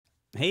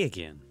Hey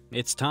again,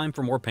 it's time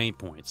for more paint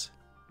points.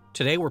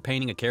 Today we're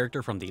painting a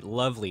character from the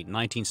lovely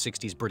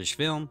 1960s British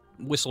film,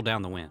 Whistle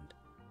Down the Wind.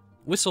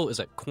 Whistle is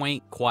a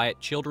quaint, quiet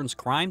children's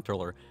crime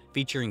thriller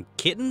featuring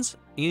kittens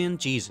and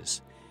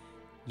Jesus.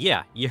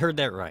 Yeah, you heard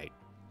that right.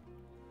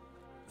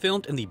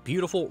 Filmed in the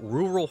beautiful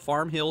rural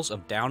farm hills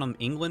of Downham,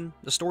 England,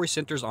 the story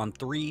centers on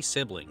three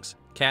siblings,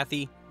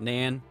 Kathy,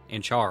 Nan,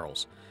 and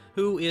Charles,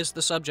 who is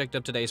the subject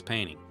of today's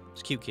painting.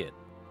 It's a cute kid.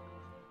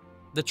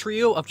 The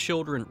trio of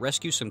children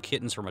rescue some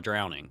kittens from a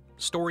drowning,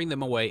 storing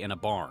them away in a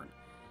barn.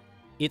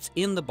 It's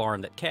in the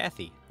barn that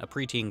Kathy, a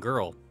preteen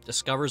girl,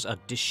 discovers a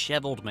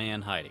disheveled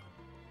man hiding.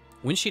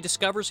 When she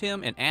discovers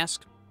him and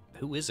asks,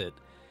 "Who is it?"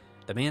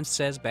 the man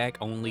says back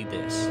only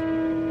this: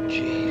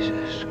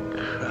 Jesus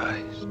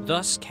Christ.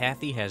 Thus,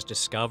 Kathy has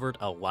discovered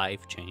a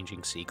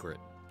life-changing secret.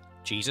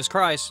 Jesus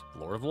Christ,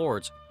 Lord of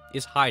Lords,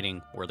 is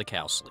hiding where the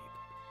cows sleep.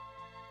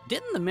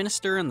 Didn't the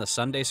minister and the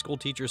Sunday school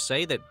teacher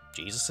say that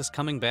Jesus is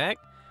coming back?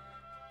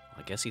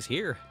 I guess he's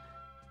here.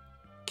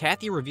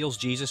 Kathy reveals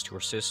Jesus to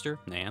her sister,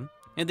 Nan,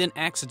 and then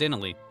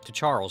accidentally to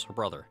Charles, her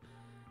brother.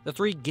 The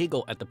three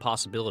giggle at the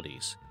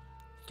possibilities.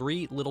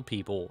 Three little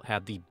people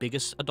have the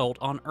biggest adult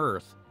on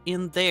earth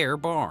in their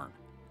barn.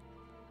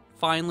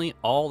 Finally,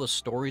 all the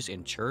stories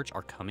in church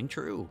are coming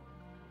true.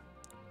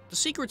 The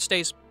secret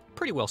stays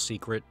pretty well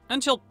secret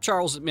until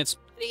Charles admits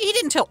he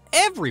didn't tell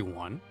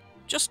everyone,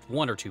 just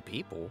one or two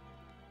people.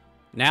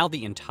 Now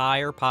the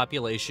entire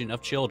population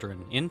of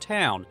children in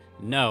town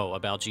know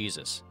about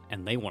Jesus,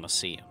 and they want to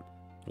see him.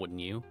 Wouldn't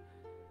you?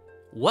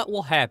 What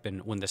will happen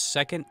when the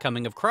second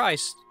coming of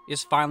Christ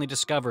is finally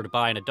discovered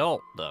by an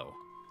adult, though?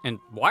 And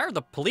why are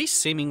the police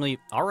seemingly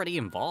already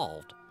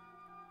involved?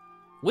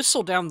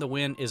 Whistle Down the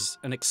Wind is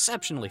an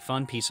exceptionally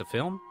fun piece of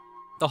film.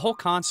 The whole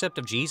concept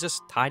of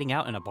Jesus hiding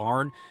out in a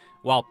barn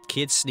while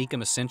kids sneak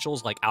him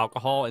essentials like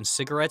alcohol and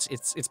cigarettes,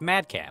 it's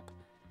madcap.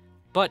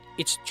 But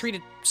it's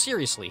treated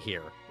seriously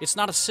here. It's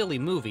not a silly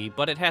movie,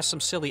 but it has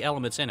some silly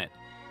elements in it.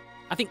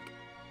 I think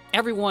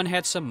everyone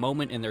had some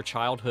moment in their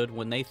childhood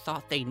when they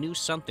thought they knew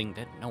something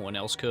that no one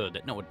else could,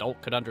 that no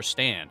adult could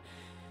understand,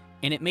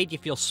 and it made you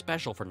feel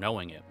special for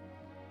knowing it.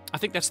 I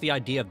think that's the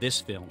idea of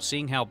this film,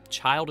 seeing how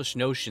childish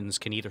notions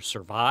can either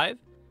survive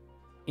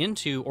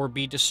into or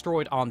be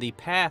destroyed on the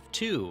path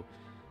to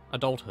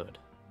adulthood.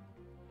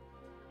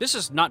 This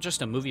is not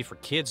just a movie for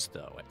kids,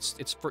 though.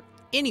 It's for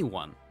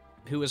anyone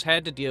who has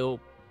had to deal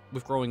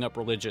with growing up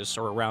religious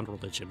or around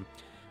religion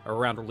or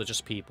around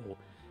religious people,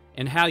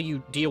 and how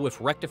you deal with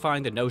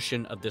rectifying the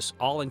notion of this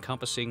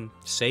all-encompassing,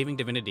 saving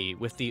divinity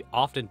with the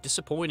often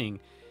disappointing,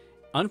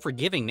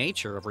 unforgiving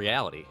nature of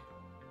reality.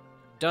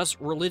 Does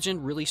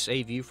religion really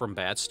save you from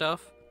bad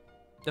stuff?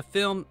 The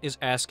film is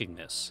asking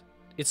this.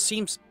 It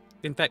seems,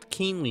 in fact,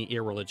 keenly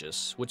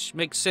irreligious, which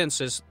makes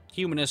sense as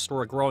humanists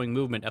were a growing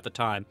movement at the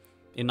time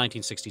in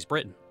 1960s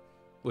Britain,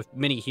 with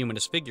many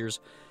humanist figures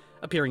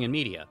appearing in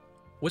media.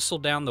 Whistle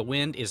Down the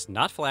Wind is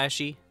not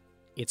flashy,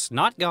 it's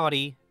not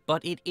gaudy,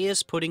 but it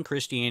is putting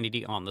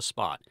Christianity on the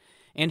spot.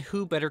 And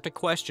who better to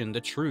question the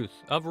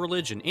truth of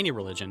religion, any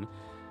religion,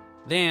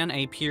 than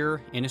a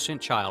pure,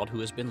 innocent child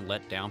who has been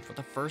let down for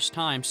the first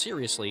time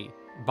seriously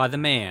by the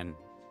man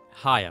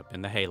high up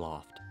in the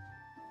hayloft.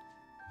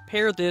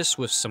 Pair this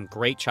with some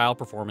great child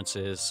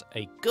performances,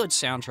 a good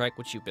soundtrack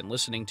which you've been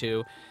listening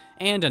to,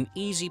 and an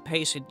easy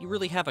pace, and you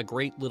really have a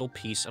great little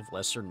piece of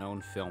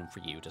lesser-known film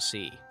for you to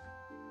see.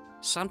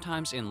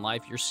 Sometimes in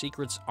life, your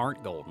secrets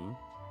aren't golden.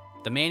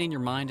 The man in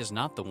your mind is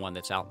not the one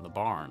that's out in the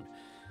barn.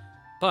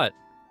 But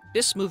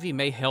this movie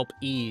may help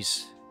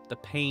ease the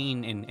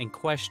pain and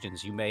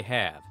questions you may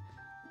have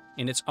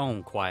in its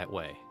own quiet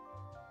way.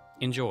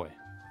 Enjoy.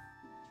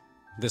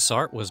 This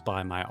art was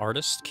by my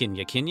artist,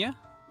 Kenya.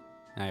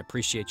 I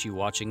appreciate you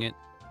watching it.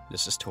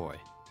 This is Toy.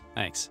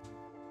 Thanks.